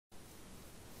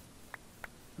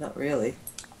Not really.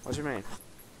 What do you mean?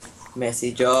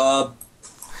 Messy job.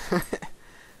 It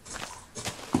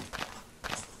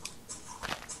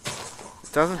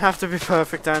doesn't have to be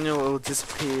perfect, Daniel. It will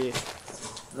disappear.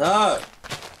 No.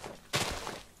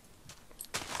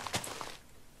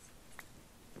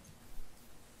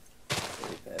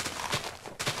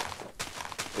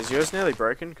 Is yours nearly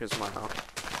broken? Because mine are.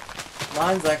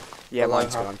 Mine's like. Yeah, below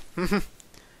mine's half. gone.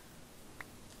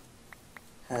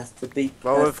 Has to be perfect.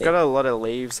 Well, we've got a lot of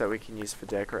leaves that we can use for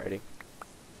decorating.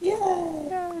 Yay!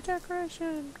 Yay,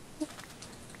 decoration!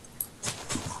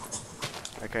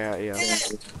 Okay, yeah.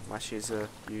 My shears are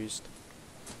used.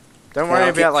 Don't worry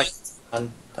about like.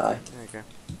 Die. Okay.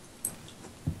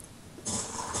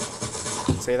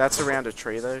 See, that's around a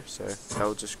tree though, so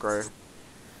they'll just grow.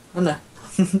 Oh no.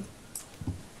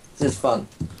 This is fun.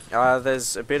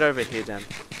 There's a bit over here, Dan.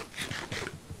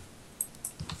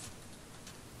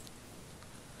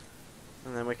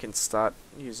 And then we can start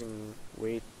using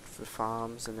wheat for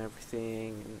farms and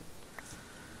everything. And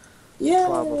Yeah.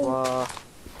 blah blah blah.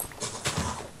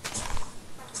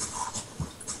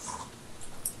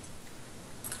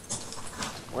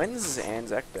 When's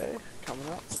Anzac Day coming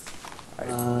up?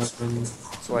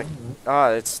 It's like,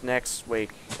 it's next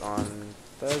week on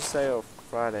Thursday or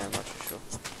Friday, I'm not too sure.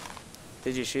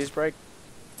 Did your shoes break?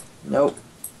 Nope.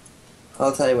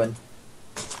 I'll tell you when.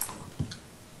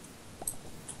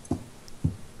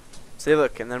 See,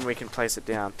 look, and then we can place it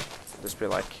down. Just be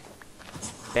like,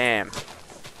 bam.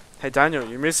 Hey, Daniel,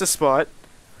 you missed a spot.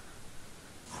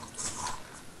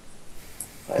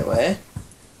 Wait, where?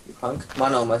 You punk?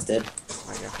 Mine almost did.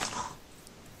 Okay.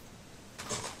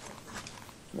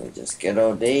 Let me just get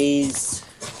all these.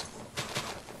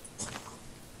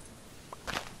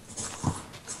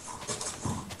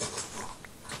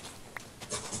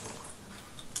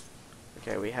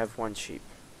 Okay, we have one sheep.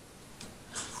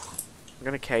 I'm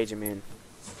gonna cage him in.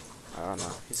 I don't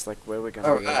know. He's like, where we're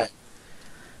gonna be. Alright.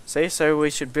 See, so we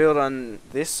should build on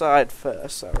this side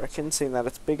first, I reckon, seeing that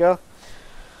it's bigger.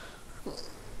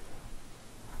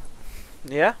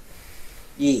 Yeah?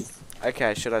 Yes.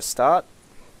 Okay, should I start?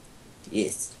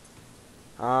 Yes.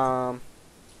 Hold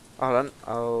on.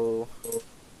 Oh,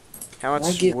 how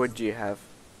much wood do you have?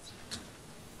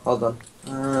 Hold on.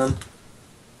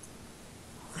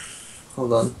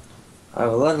 Hold on. I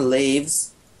have a lot of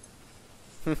leaves.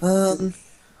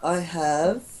 I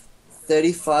have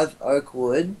 35 oak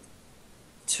wood,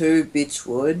 2 beech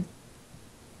wood.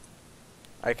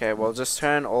 Okay, well, just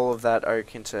turn all of that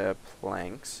oak into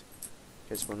planks,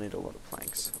 because we'll need a lot of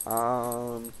planks.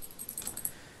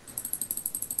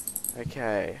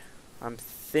 Okay, I'm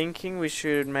thinking we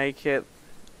should make it,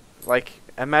 like,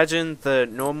 imagine the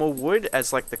normal wood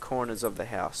as, like, the corners of the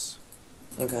house.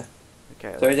 Okay.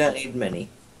 Okay. So we don't need many.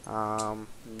 No.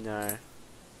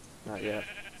 Not yet.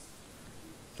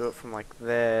 Do it from, like,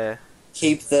 there.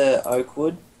 Keep the oak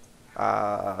wood.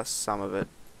 Some of it.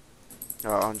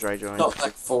 Oh, Andre joined. Not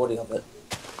like 40 of it.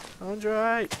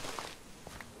 Andre!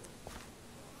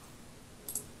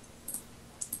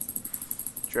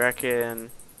 Do you reckon...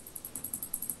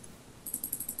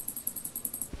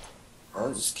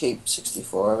 I'll just keep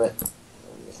 64 of it.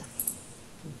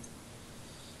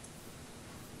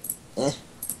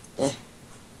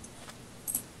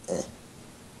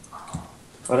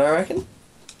 What do I reckon?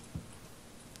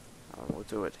 Oh, we'll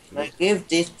do it here. I give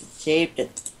this the shape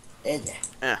that...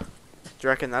 Yeah. Do you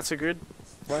reckon that's a good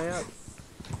layout?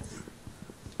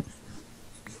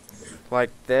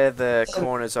 Like, they're the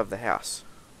corners of the house.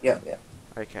 Yep, yep.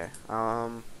 Okay,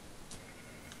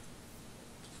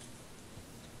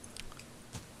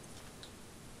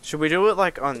 should we do it,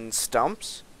 like, on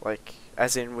stumps? Like,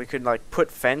 as in, we could, like,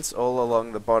 put fence all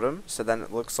along the bottom, so then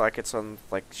it looks like it's on,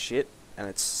 like, shit, and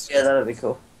it's... Yeah, that'd be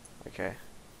cool. Okay.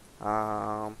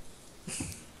 I'm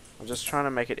just trying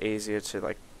to make it easier to,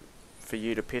 like, for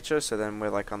you to picture, so then we're,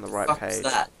 like, on the right What's page.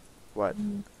 that? What?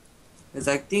 It's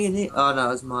like ding ding. Oh no, it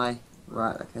was my...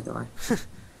 Right, okay, don't worry.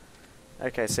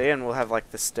 Okay, see, and we'll have,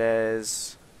 like, the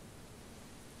stairs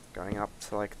going up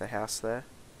to, like, the house there.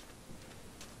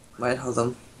 Wait, hold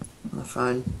on. My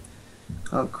phone.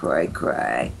 Oh, great.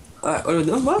 Alright, what are we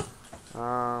doing? What?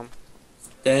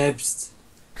 Debs.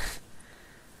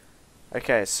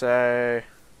 Okay, so...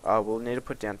 Oh, we'll need to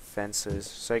put down fences.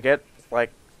 So get,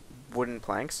 like, wooden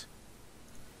planks.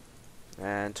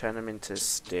 And turn them into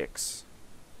sticks.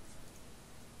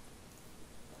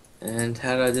 And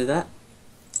how do I do that?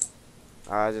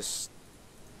 Just...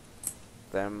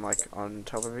 them, like, on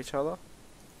top of each other.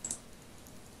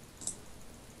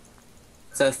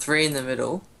 So 3 in the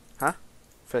middle. Huh?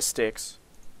 For sticks.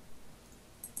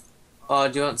 Oh,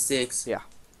 do you want 6? Yeah.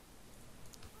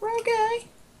 Okay.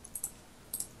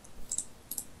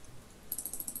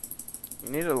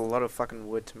 You need a lot of fucking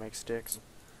wood to make sticks.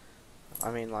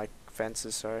 I mean, like,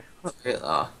 fences, sorry.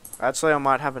 Oh. Actually, I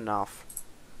might have enough.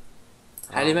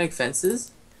 How do you make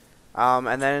fences?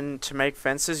 And then to make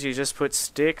fences, you just put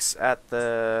sticks at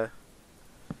the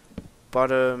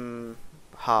bottom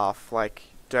half. Like,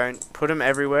 don't put them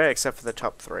everywhere except for the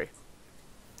top 3.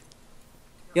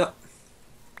 Yep.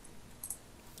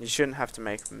 You shouldn't have to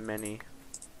make many.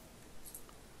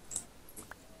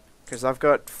 Because I've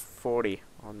got 40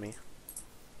 on me.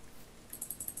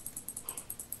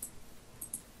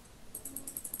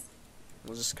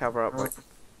 We'll just cover up like...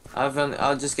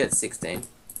 I'll just get 16.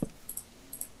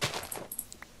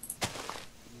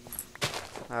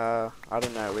 I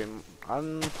don't know.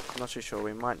 I'm not too sure.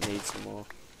 We might need some more.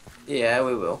 Yeah,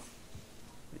 we will.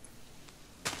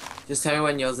 Just tell me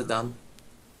when yours are done.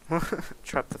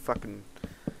 Trap the fucking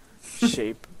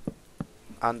sheep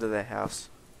under their house.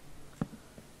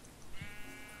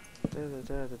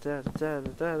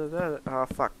 Oh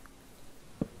fuck.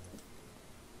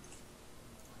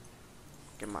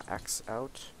 Get my axe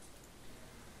out.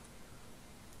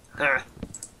 Ah.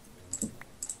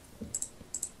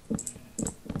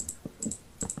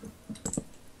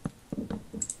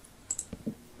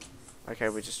 Okay,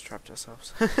 we just trapped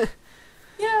ourselves.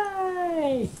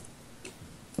 Yay!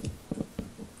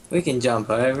 We can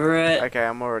jump over it. Okay,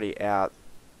 I'm already out.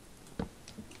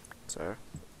 So,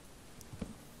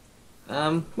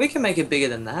 we can make it bigger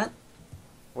than that.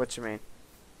 what you mean?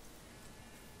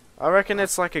 I reckon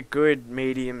it's like a good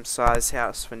medium-sized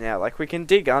house for now. Like, we can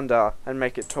dig under and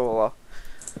make it taller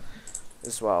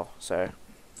as well, so.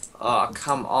 Oh,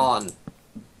 come on.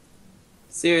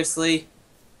 Seriously?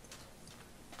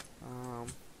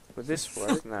 Would this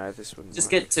work? No, this wouldn't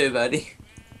Just work. get 2, buddy.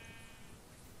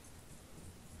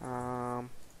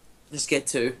 Just get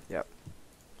 2. Yep.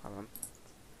 Hold on.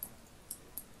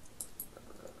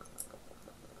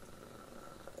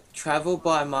 Travel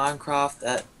by Minecraft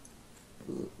at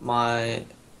at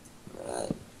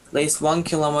least 1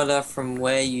 kilometer from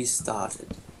where you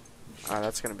started. Oh,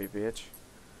 that's gonna be bitch.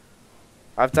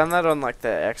 I've done that on like the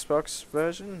Xbox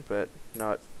version, but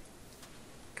not.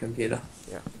 Computer.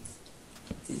 Yeah.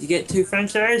 Did you get 2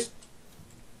 French fries?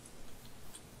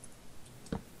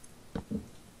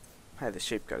 Hey, the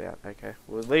sheep got out. Okay,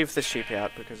 we'll leave the sheep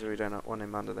out because we don't want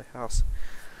him under the house.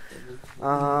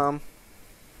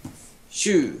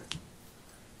 Shoo.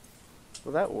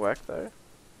 Will that work though?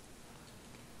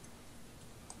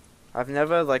 I've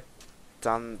never like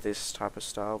done this type of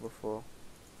style before.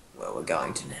 Well, we're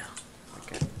going to now.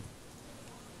 Okay.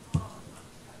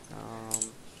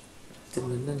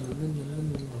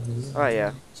 Oh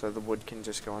yeah, so the wood can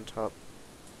just go on top.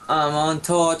 I'm on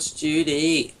torch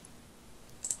duty.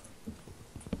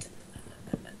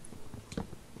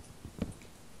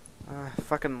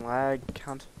 Fucking lag,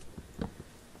 cunt.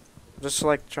 Just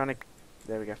like trying to.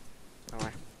 There we go.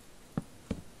 Alright.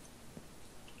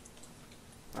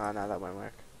 Oh no, that won't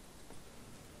work.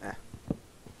 Eh.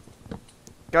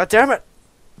 God damn it!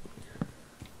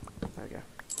 There we go.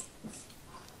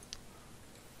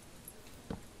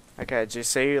 Okay, do you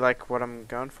see like what I'm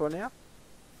going for now?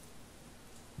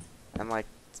 And like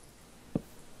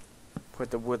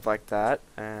put the wood like that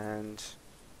and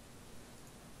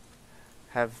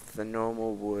have the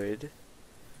normal wood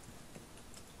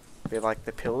be like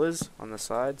the pillars on the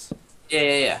sides.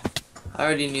 Yeah. I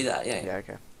already knew that, yeah. Yeah,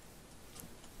 okay.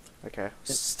 Okay,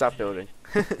 start building.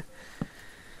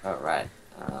 Alright.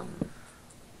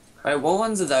 Wait, what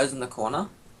ones are those in the corner?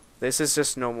 This is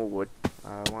just normal wood.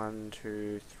 1,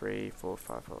 2, 3, 4,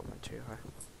 5, 4, 1, 2.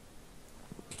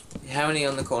 How many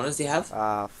on the corners do you have?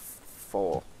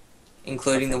 4.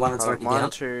 Including the one that's already 1,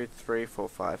 down? 2, 3, 4,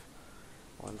 5.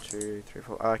 1, 2, 3,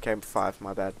 4. Okay, 5.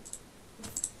 My bad.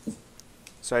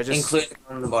 So I just Including the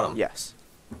one on the bottom? Yes.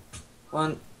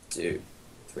 1, 2,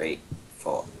 3,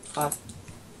 4, 5.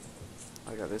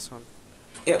 I got this one.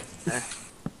 Yep. Eh.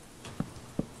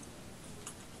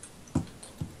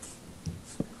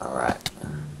 Alright.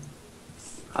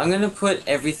 I'm gonna put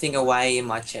everything away in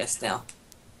my chest now.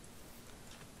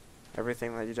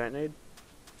 Everything that you don't need.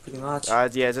 Pretty much.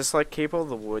 Yeah, just like keep all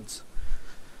the woods.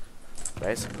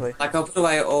 Basically. Like, I'll put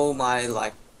away all my,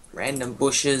 like, random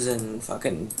bushes and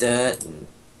fucking dirt and...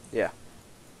 Yeah.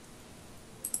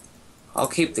 I'll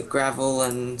keep the gravel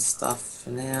and stuff for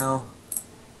now.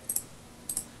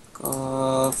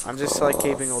 I'm just like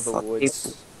keeping all the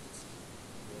woods.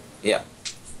 Yeah.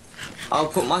 I'll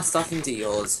put my stuff into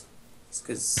yours.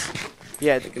 Because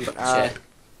Yeah, we can share.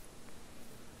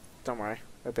 don't worry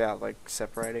about like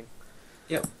separating.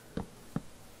 Yep. Do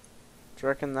you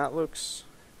reckon that looks...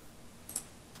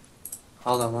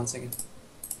 Hold on 1 second.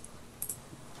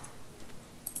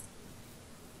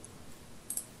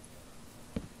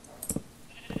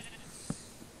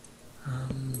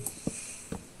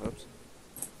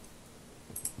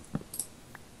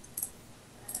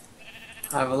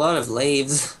 I have a lot of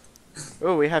leaves.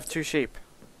 Oh, we have 2 sheep.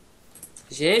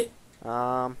 Shit.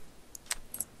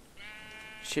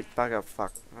 Shit bugger,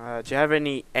 fuck. Do you have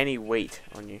any wheat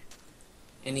on you?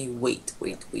 Any wheat.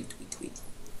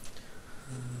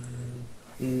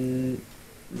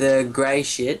 The grey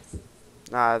shit.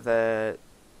 Nah, the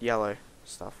yellow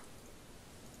stuff.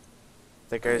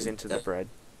 That goes into the bread.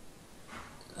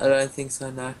 I don't think so,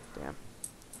 no. Damn.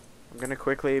 I'm gonna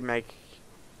quickly make...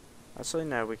 Actually,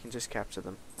 no, we can just capture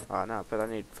them. Oh, no, but I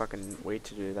need fucking wheat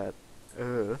to do that.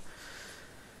 Ugh.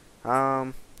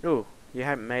 Ooh, you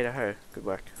haven't made a hoe. Good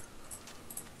work.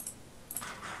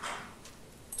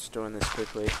 Just doing this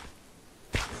quickly.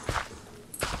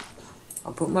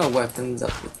 I'll put my weapons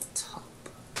up the top.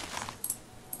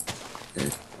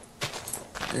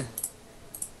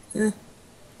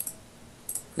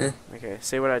 Okay,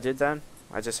 see what I did then?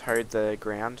 I just hoed the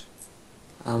ground.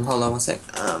 Hold on one sec.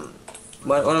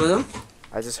 What are them?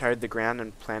 I just hoed the ground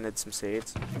and planted some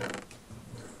seeds.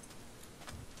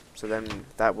 So then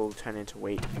that will turn into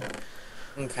wheat.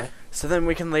 Okay. So then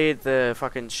we can lead the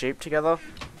fucking sheep together.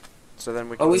 So then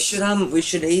we can... Oh, we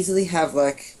should easily have,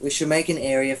 like, we should make an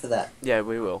area for that. Yeah,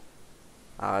 we will.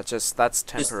 Just, that's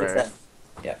temporary. Just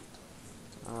that. Yeah.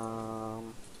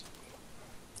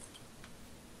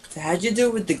 So how'd you do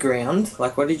it with the ground?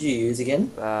 Like, what did you use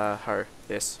again? Hoe.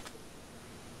 This.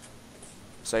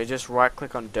 So you just right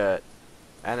click on dirt.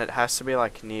 And it has to be,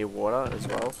 like, near water as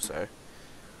well, so...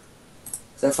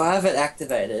 So if I have it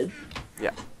activated...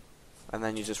 Yeah. And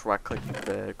then you just right click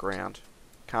the ground.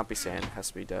 Can't be sand, it has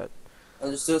to be dirt. I'll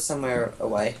just do it somewhere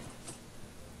away.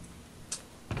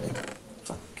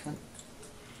 Fuck, cunt.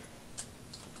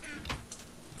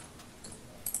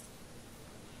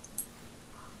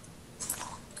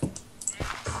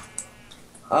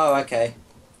 Oh, okay.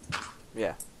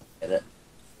 Yeah. Get it.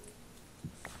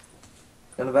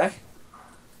 Got it back?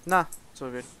 Nah, it's all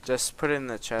good. Just put it in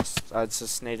the chest. I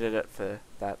just needed it for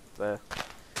that there.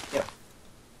 Yep.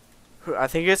 I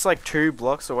think it's like 2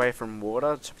 blocks away from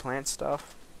water to plant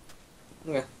stuff.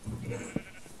 Okay.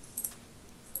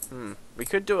 We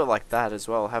could do it like that as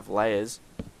well, have layers.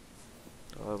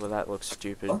 Oh, but that looks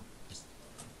stupid. Oh.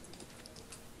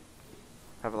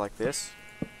 Have it like this?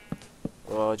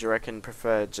 Or do you reckon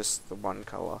prefer just the one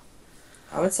colour?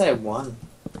 I would say 1.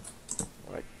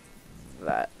 Like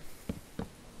that. Do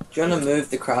you want to move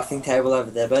the crafting table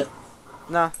over there, bud?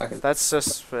 Nah, Okay. that's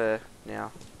just for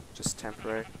now. Just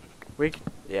temporary.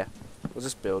 Yeah. We'll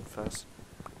just build first.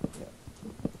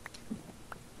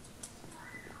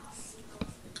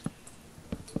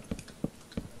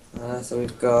 So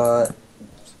we've got...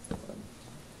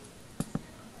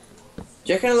 Do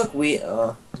you reckon it look weird?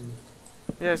 Oh.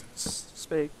 Yeah,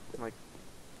 speak. Like,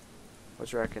 what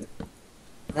do you reckon?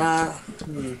 Nah.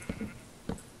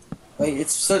 Wait,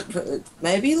 it's so...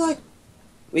 Maybe, like,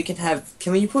 we can have...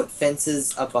 Can we put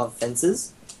fences above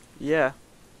fences? Yeah.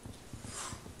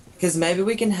 Because maybe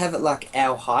we can have it, like,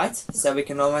 our height, so we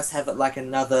can almost have it like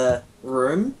another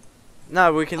room.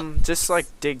 No, we can just, like,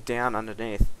 dig down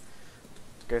underneath.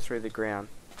 Go through the ground.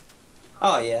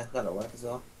 Oh, yeah, that'll work as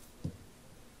well.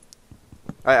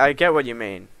 I get what you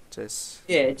mean. Just...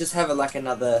 Yeah, just have it like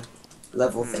another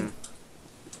level thing.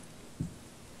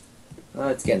 Oh,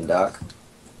 it's getting dark.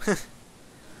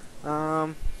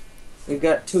 We've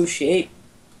got 2 sheep.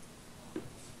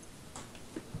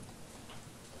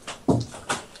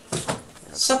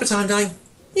 Supper time, darling.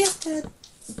 Yeah, Dad.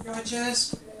 Right,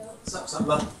 Jazz? Sup,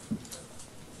 supper?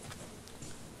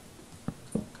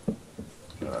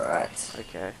 Alright.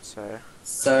 Okay, so...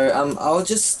 So, I'll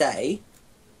just stay.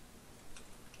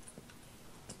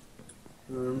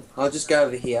 I'll just go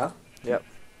over here. Yep.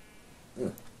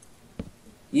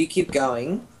 You keep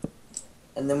going.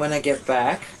 And then when I get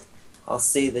back, I'll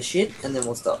see the shit, and then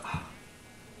we'll stop.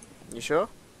 You sure?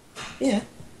 Yeah.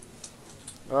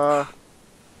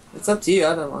 It's up to you,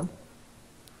 I don't mind.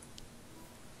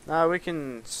 No, we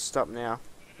can stop now.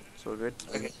 It's all good.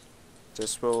 Okay.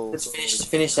 Just we'll... Let's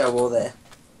finish our wall there.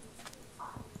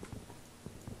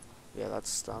 Yeah,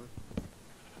 that's done.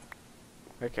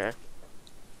 Okay.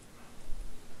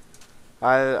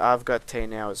 I've got tea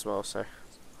now as well, so...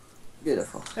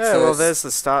 Beautiful. Yeah, So well, it's- there's the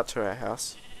start to our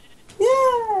house.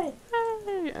 Yay!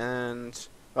 Yay! And...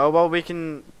 Oh, well,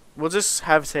 we'll just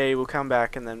have tea, we'll come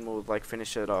back, and then we'll, like,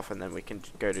 finish it off, and then we can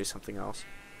go do something else.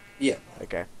 Yeah.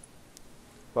 Okay.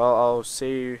 Well, I'll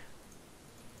see you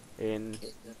in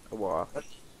a while.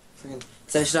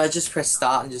 So should I just press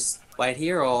start and just wait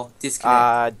here, or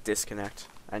disconnect? Disconnect.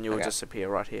 And you'll Okay. just appear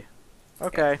right here.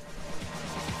 Okay.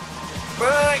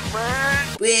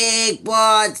 Big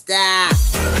Bodsta!